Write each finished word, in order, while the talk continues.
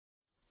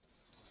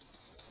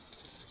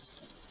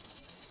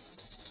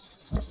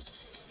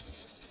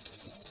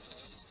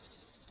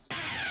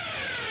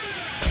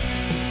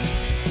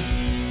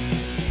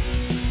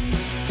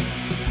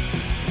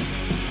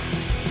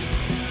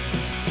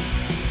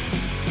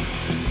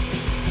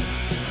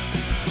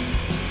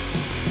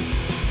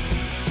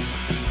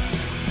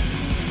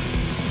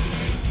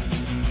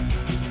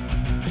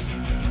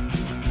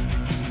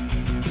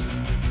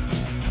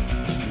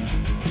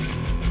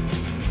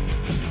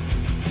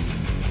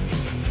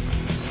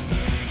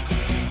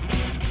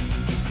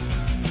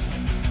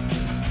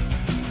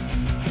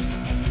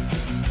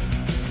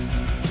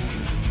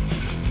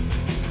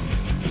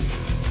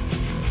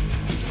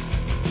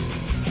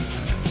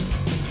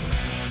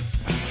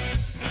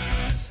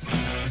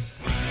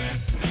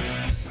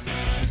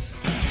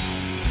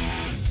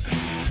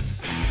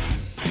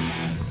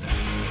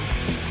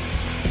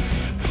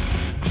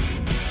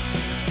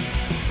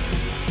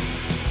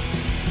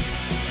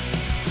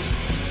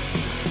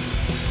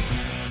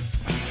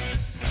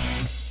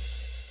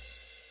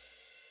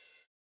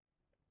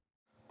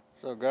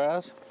So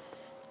guys,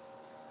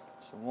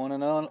 it's the one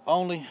and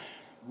only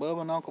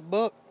Bubba and Uncle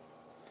Buck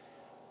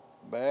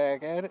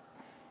back at it.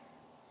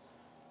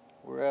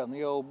 We're out in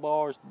the old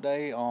bars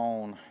today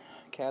on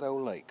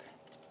Caddo Lake.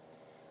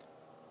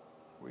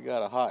 We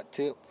got a hot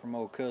tip from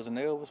old cousin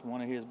Elvis,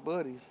 one of his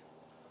buddies.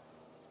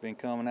 Been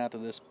coming out to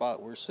this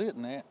spot we're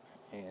sitting at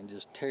and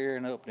just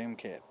tearing up them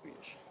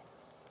catfish.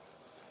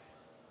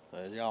 So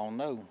as y'all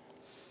know,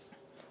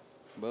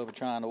 Bubba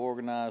trying to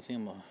organize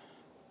him a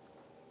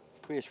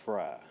fish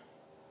fry.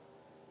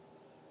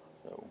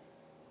 So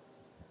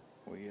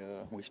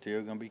we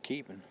still gonna be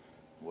keeping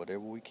whatever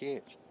we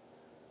catch.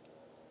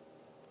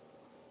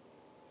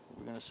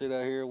 We're gonna sit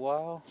out here a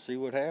while, see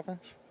what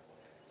happens.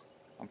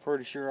 I'm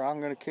pretty sure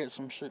I'm gonna catch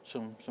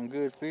some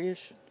good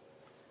fish.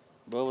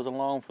 Bubba's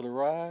along for the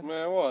ride.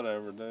 Man,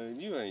 whatever, dude.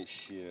 You ain't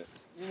shit.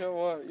 You know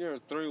what? You're a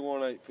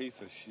 318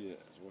 piece of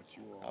shit. Is what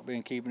you are. I've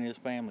been keeping his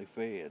family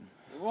fed.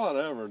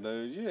 Whatever,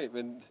 dude. You ain't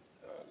been.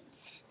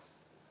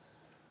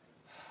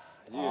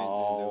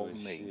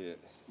 Shit.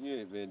 You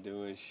ain't been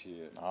doing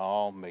shit.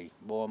 All me.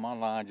 Boy, my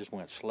line just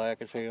went slack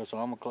as hell, so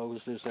I'm going to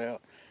close this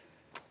out.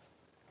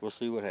 We'll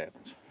see what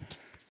happens.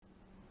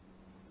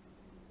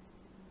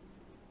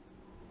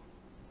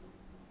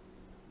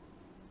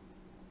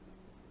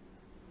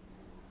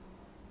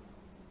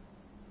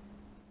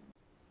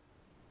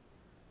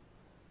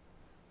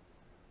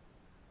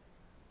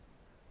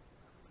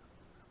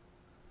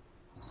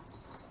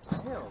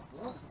 Hell,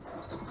 boy.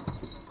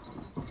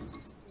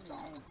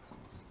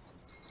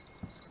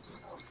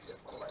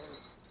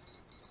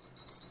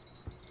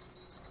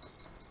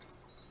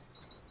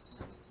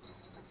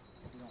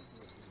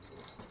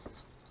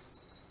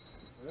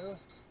 Yeah.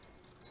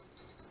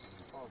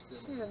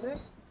 Yeah, Nick.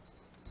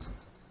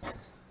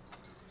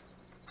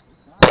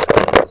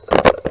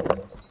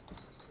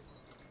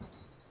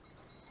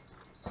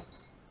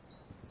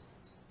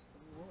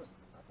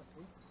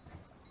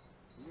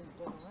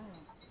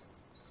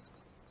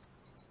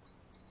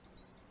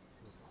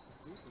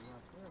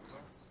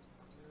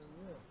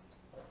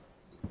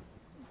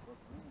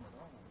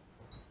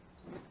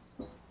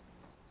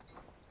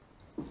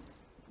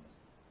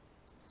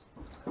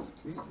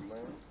 Man.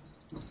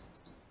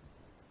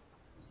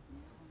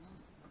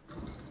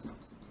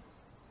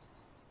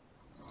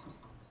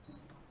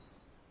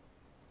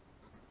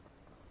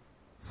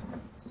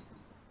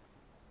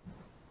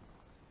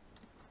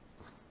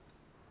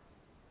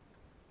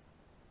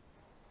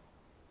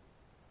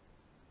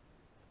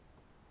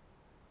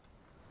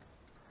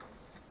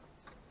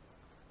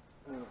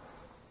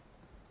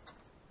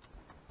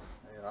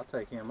 Yeah, I'll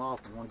take him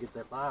off and want to get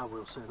that live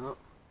wheel set up.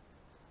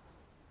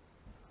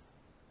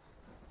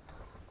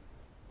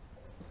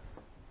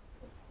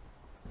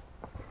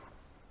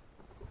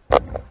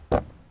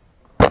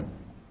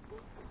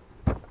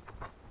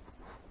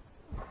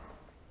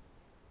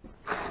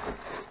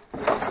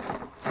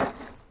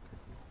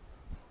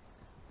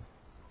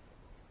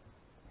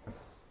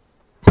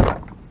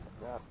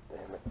 God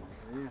damn it.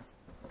 Yeah.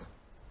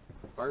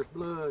 First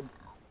blood.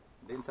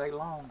 Didn't take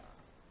long.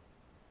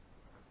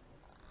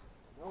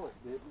 No, it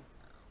didn't.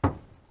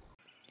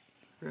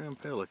 Them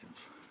pelicans.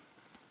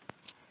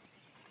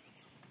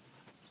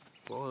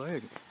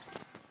 Boy, they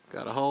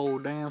got a whole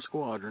damn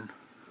squadron.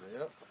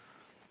 Yep.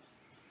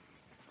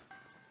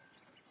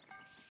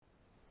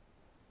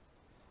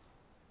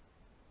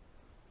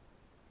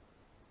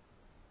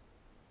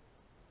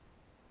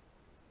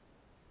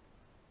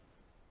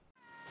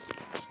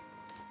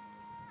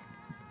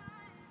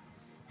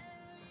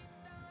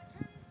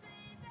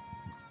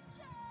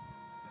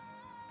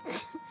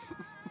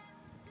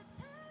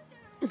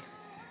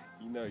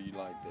 You know you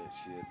like that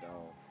shit,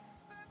 dog.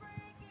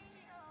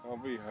 I'll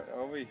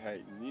be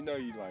hating. You know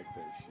you like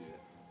that shit.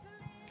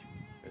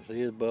 This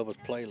is Bubba's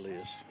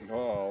playlist.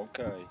 Oh,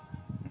 okay.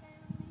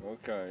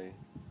 Okay.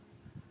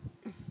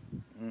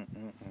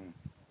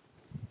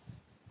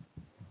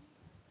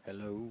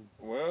 Hello.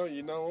 Well,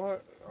 you know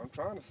what? I'm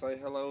trying to say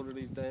hello to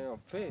these damn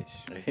fish.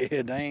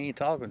 Yeah, they ain't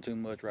talking too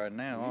much right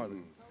now, are they?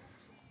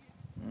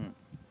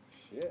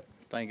 Shit.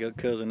 Thank good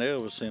cousin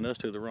Elvis sent us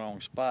to the wrong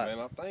spot. Man,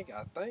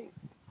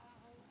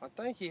 I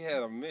think he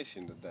had a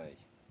mission today.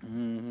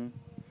 You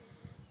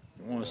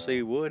want to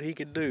see what he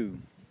could do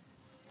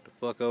to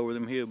fuck over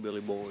them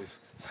hillbilly boys.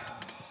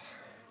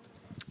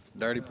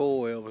 Dirty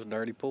pool, Elvis,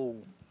 dirty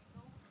pool.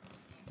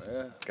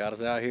 Yeah. Got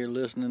us out here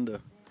listening to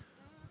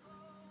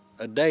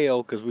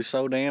Adele because we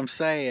so damn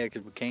sad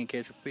because we can't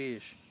catch a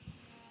fish.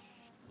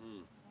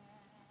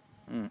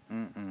 And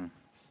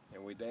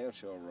we damn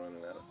sure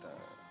running out of time.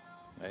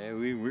 Yeah,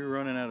 we're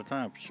running out of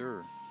time for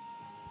sure.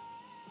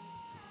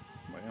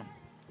 Well,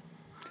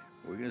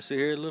 we're going to sit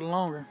here a little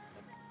longer.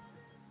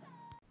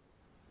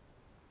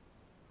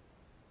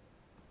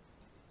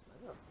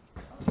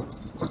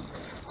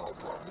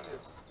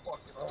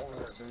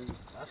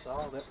 That's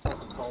all that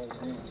fucking cold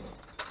in.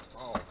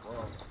 Oh,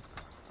 bro.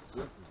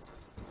 This is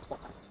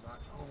fucking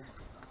not.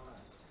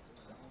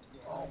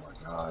 Oh my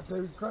god,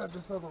 dude, grab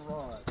this other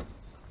rod.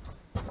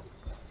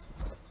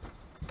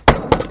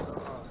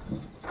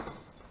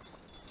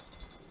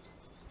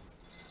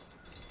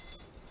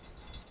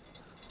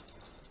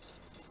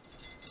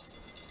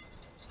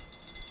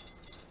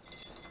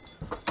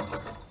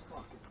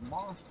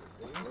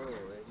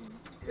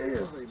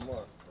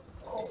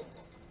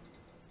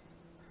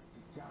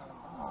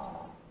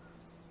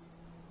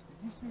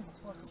 see the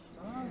fucking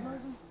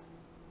size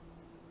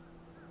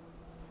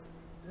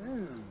of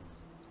him? Dude.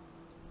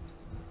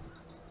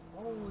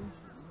 Holy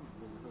shit.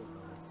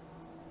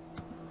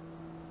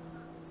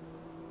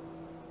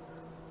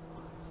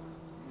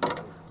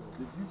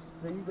 Did you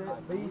see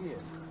that beast?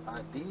 I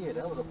did.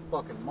 That was a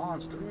fucking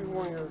monster. Give me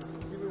one of that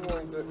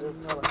kind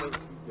of hooks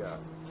you got.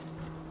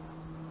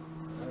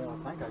 Well,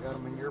 I think I got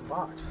them in your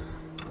box.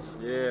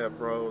 Yeah,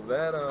 bro.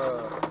 That,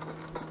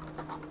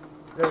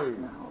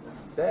 dude,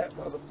 that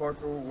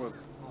motherfucker was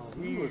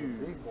huge. He was a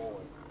big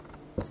boy.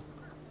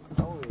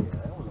 Oh, yeah,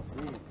 that was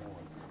a big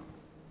boy.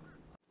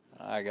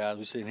 Alright, guys,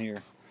 we're sitting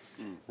here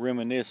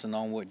reminiscing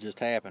on what just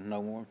happened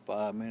no more than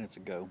 5 minutes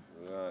ago.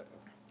 Right.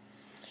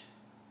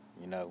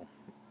 You know,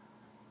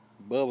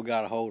 Bubba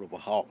got a hold of a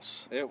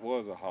hoss. It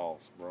was a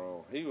hoss,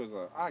 bro. He was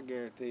I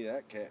guarantee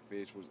that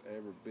catfish was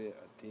every bit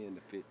of 10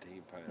 to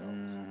 15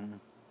 pounds.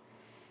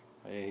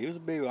 Yeah, he was a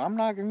big one. I'm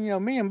not gonna,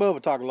 me and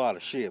Bubba talk a lot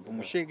of shit, but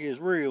when shit gets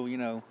real,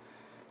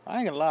 I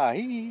ain't gonna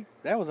lie,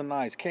 that was a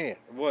nice cat.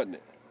 Wasn't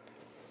it?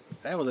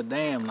 That was a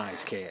damn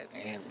nice cat,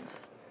 and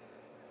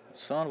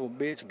son of a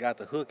bitch got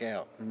the hook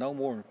out no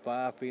more than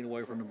 5 feet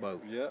away from the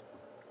boat. Yep.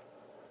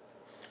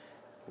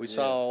 We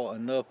saw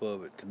enough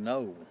of it to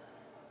know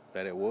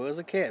that it was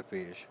a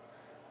catfish,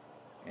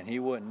 and he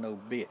wasn't no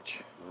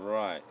bitch.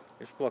 Right.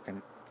 His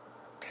fucking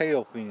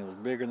tail fin was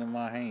bigger than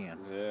my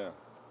hand. Yeah.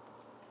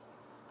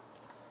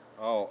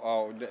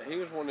 Oh, he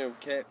was one of them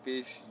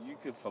catfish you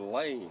could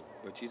fillet him,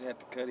 but you'd have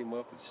to cut him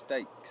up in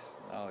steaks.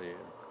 Oh,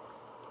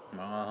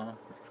 yeah.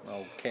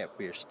 Old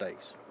catfish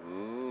steaks.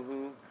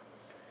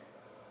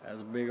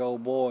 That's a big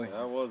old boy.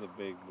 That was a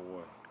big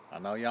boy. I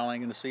know y'all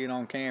ain't gonna see it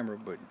on camera,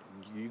 but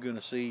you're gonna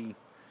see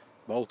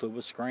both of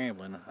us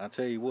scrambling. I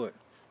tell you what,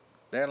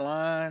 that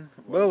line,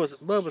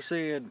 Bubba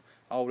said,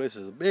 "Oh, this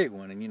is a big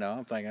one," and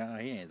I'm thinking, "Oh,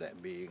 he ain't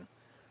that big."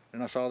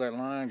 Then I saw that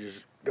line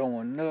just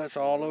going nuts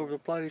all over the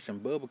place,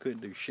 and Bubba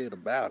couldn't do shit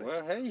about it.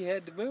 Well, hey, he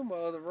had to move my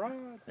other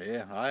rod.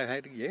 Yeah, I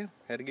had to get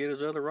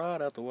his other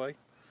rod out the way.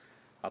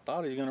 I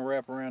thought he was gonna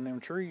wrap around them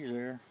trees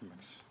there.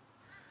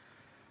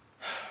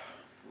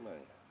 Man.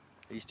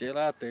 He's still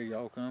out there.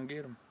 Y'all come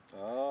get him.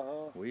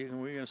 We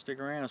We're gonna stick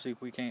around and see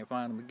if we can't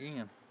find him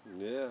again.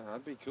 Yeah,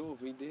 that'd be cool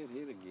if he did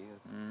hit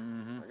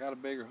again. I got a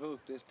bigger hook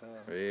this time.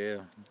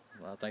 Yeah,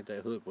 I think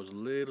that hook was a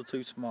little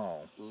too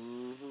small.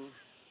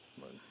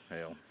 But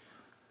hell,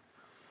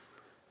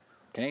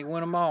 can't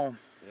win them all.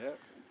 Yep.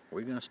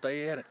 We're gonna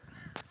stay at it.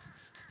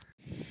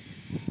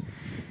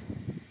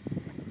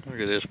 Look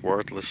at this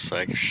worthless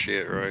sack of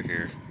shit right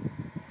here.